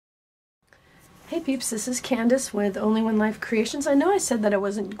Hey peeps, this is Candace with Only One Life Creations. I know I said that I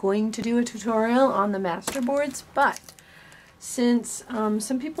wasn't going to do a tutorial on the masterboards, but since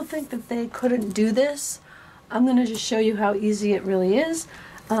some people think that they couldn't do this, I'm going to just show you how easy it really is.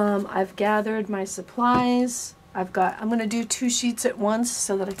 I've gathered my supplies. I'm going to do 2 sheets at once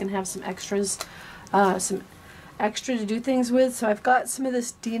so that I can have some extras, some extra to do things with. So I've got some of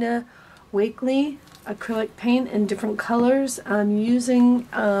this Dina Wakley acrylic paint in different colors. I'm using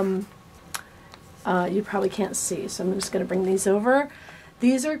you probably can't see, so I'm just going to bring these over.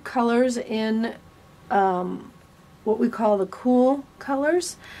 These are colors in what we call the cool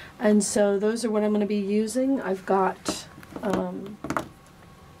colors, and so those are what I'm going to be using. I've got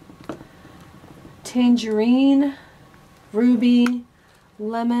Tangerine, Ruby,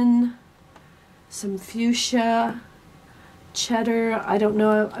 Lemon, some Fuchsia, Cheddar. I don't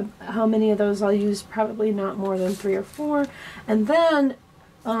know how many of those I'll use, probably not more than 3 or 4. And then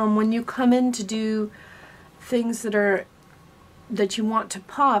when you come in to do things that you want to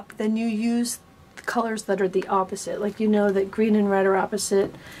pop, then you use the colors that are the opposite. Like, you know that green and red are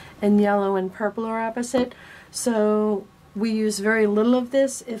opposite and yellow and purple are opposite. So we use very little of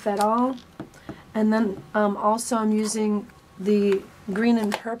this, if at all. And then also I'm using the green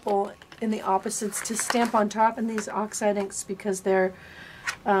and purple in the opposites to stamp on top, and these oxide inks, because they're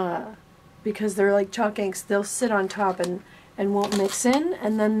like chalk inks, they'll sit on top and won't mix in.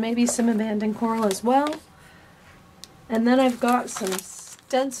 And then maybe some abandoned coral as well. And then I've got some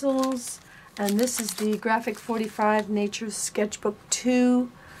stencils, and this is the Graphic 45 Nature's Sketchbook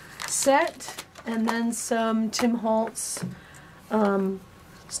 2 set, and then some Tim Holtz,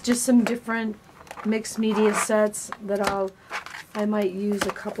 just some different mixed media sets that I might use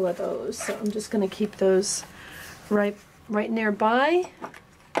a couple of those. So I'm just going to keep those right nearby.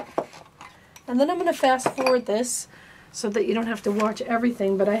 And then I'm going to fast forward this so that you don't have to watch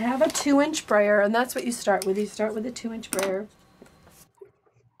everything, but I have a 2-inch brayer, and that's what you start with. You start with a 2-inch brayer.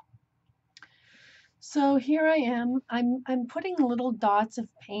 So here I am. I'm putting little dots of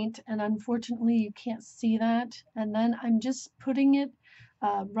paint, and unfortunately you can't see that. And then I'm just putting it,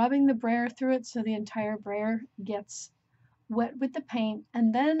 rubbing the brayer through it so the entire brayer gets wet with the paint.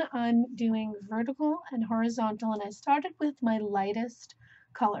 And then I'm doing vertical and horizontal, and I started with my lightest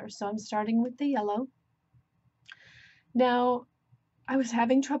color. So I'm starting with the yellow. Now, I was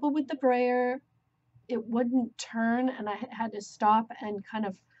having trouble with the brayer. It wouldn't turn, and I had to stop and kind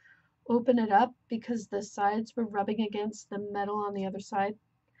of open it up because the sides were rubbing against the metal on the other side.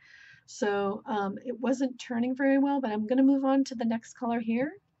 So it wasn't turning very well, but I'm going to move on to the next color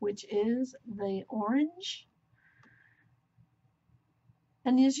here, which is the orange.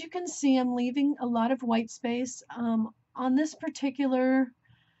 And as you can see, I'm leaving a lot of white space. On this particular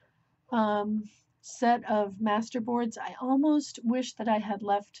set of masterboards, I almost wish that I had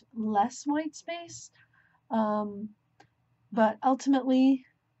left less white space, but ultimately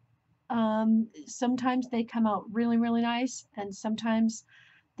sometimes they come out really, really nice, and sometimes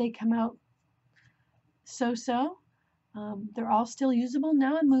they come out so-so. They're all still usable.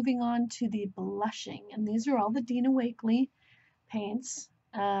 Now I'm moving on to the blushing, and these are all the Dina Wakley paints,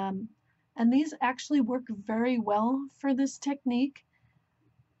 and these actually work very well for this technique.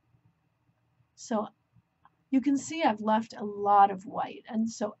 So you can see I've left a lot of white, and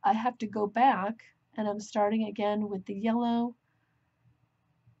so I have to go back, and I'm starting again with the yellow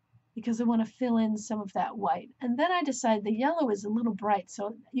because I want to fill in some of that white. And then I decide the yellow is a little bright,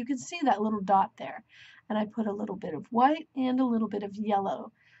 so you can see that little dot there, and I put a little bit of white and a little bit of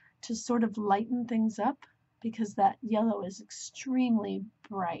yellow to sort of lighten things up, because that yellow is extremely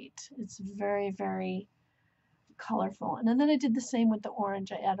bright. It's very, very colorful. And then I did the same with the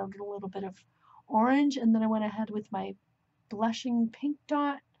orange. I added a little bit of orange, and then I went ahead with my blushing pink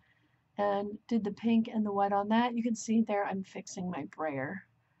dot and did the pink and the white on that. You can see there I'm fixing my brayer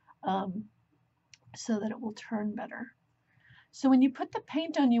so that it will turn better. So when you put the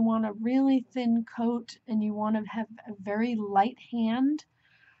paint on, you want a really thin coat, and you want to have a very light hand.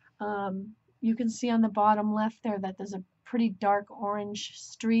 You can see on the bottom left there that there's a pretty dark orange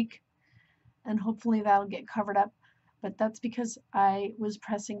streak, and hopefully that'll get covered up, but that's because I was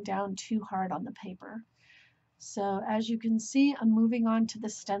pressing down too hard on the paper. So as you can see, I'm moving on to the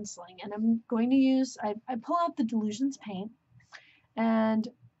stenciling, and I'm going to use, I pull out the Delusions paint, and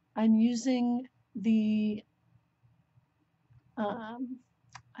I'm using the,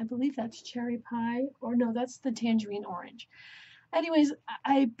 I believe that's cherry pie, or no, that's the tangerine orange. Anyways,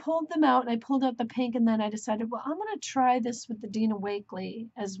 I pulled them out, and I pulled out the pink, and then I decided, well, I'm going to try this with the Dina Wakley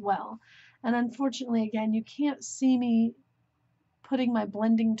as well. And unfortunately, again, you can't see me putting my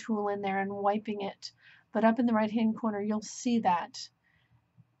blending tool in there and wiping it, but up in the right-hand corner, you'll see that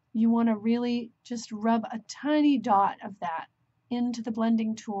you want to really just rub a tiny dot of that into the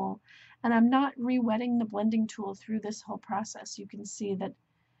blending tool. And I'm not re-wetting the blending tool through this whole process. You can see that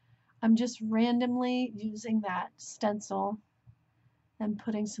I'm just randomly using that stencil and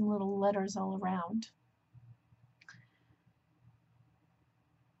putting some little letters all around.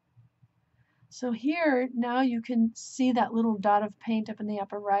 So here, now you can see that little dot of paint up in the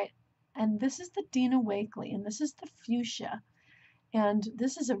upper right. And this is the Dina Wakley, and this is the Fuchsia. And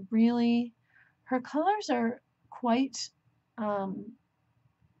this is a really, her colors are quite,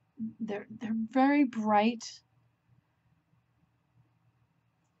 they're very bright.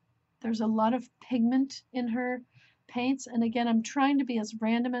 There's a lot of pigment in her paints. And again, I'm trying to be as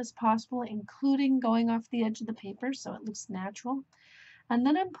random as possible, including going off the edge of the paper so it looks natural. And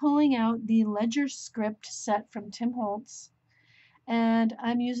then I'm pulling out the Ledger Script set from Tim Holtz, and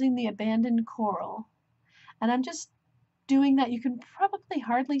I'm using the Abandoned Coral. And I'm just doing that. You can probably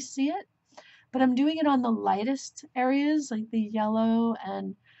hardly see it, but I'm doing it on the lightest areas, like the yellow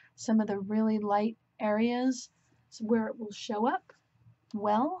and some of the really light areas where it will show up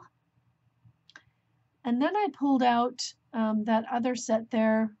well. And then I pulled out that other set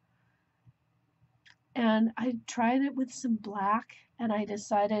there, and I tried it with some black, and I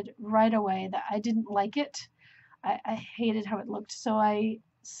decided right away that I didn't like it. I hated how it looked, so I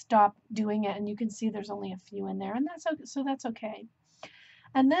stopped doing it, and you can see there's only a few in there, and that's okay, so that's okay.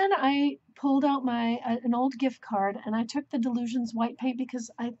 And then I pulled out an old gift card, and I took the Delusions white paint because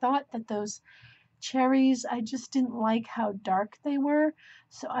I thought that those cherries, I just didn't like how dark they were,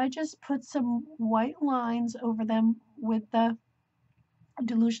 so I just put some white lines over them with the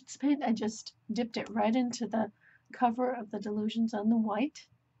Delusions paint. I just dipped it right into the cover of the Delusions on the white.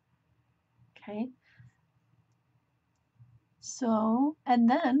 Okay. So, and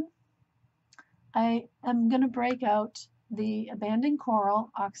then I am going to break out the Abandoned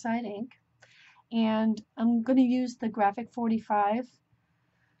Coral Oxide ink, and I'm going to use the Graphic 45,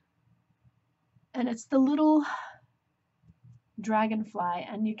 and it's the little dragonfly,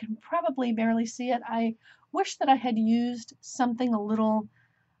 and you can probably barely see it. I wish that I had used something a little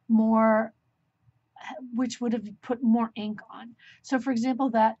more, which would have put more ink on. So for example,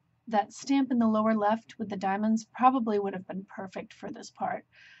 that stamp in the lower left with the diamonds probably would have been perfect for this part.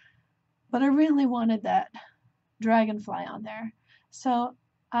 But I really wanted that dragonfly on there. So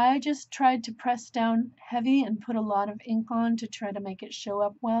I just tried to press down heavy and put a lot of ink on to try to make it show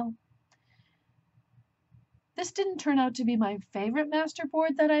up well. This didn't turn out to be my favorite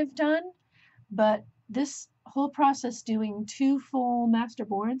masterboard that I've done, but this whole process doing 2 full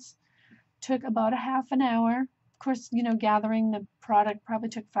masterboards took about a half an hour. Of course, you know, gathering the product probably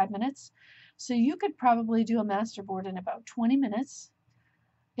took 5 minutes. So you could probably do a masterboard in about 20 minutes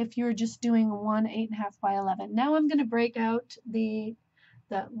if you're just doing one 8.5 by 11. Now I'm going to break out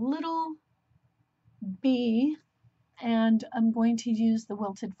that little bee, and I'm going to use the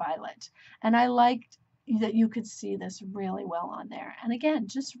Wilted Violet. And I liked that you could see this really well on there. And again,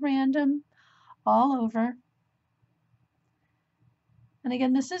 just random all over. And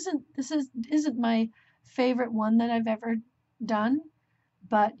again, this isn't my favorite one that I've ever done,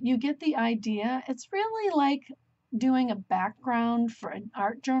 but you get the idea. It's really like doing a background for an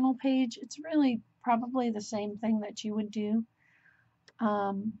art journal page. It's really probably the same thing that you would do.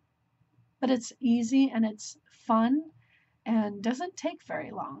 But it's easy and it's fun and doesn't take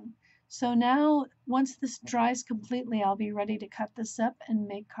very long. So now, once this dries completely, I'll be ready to cut this up and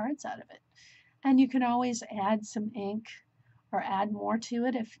make cards out of it. And you can always add some ink or add more to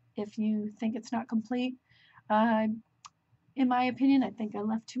it if you think it's not complete. In my opinion, I think I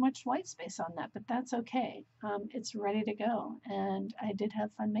left too much white space on that, but that's okay. It's ready to go, and I did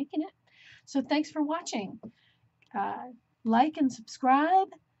have fun making it. So thanks for watching. Like and subscribe,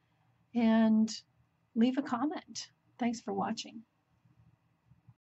 and leave a comment. Thanks for watching.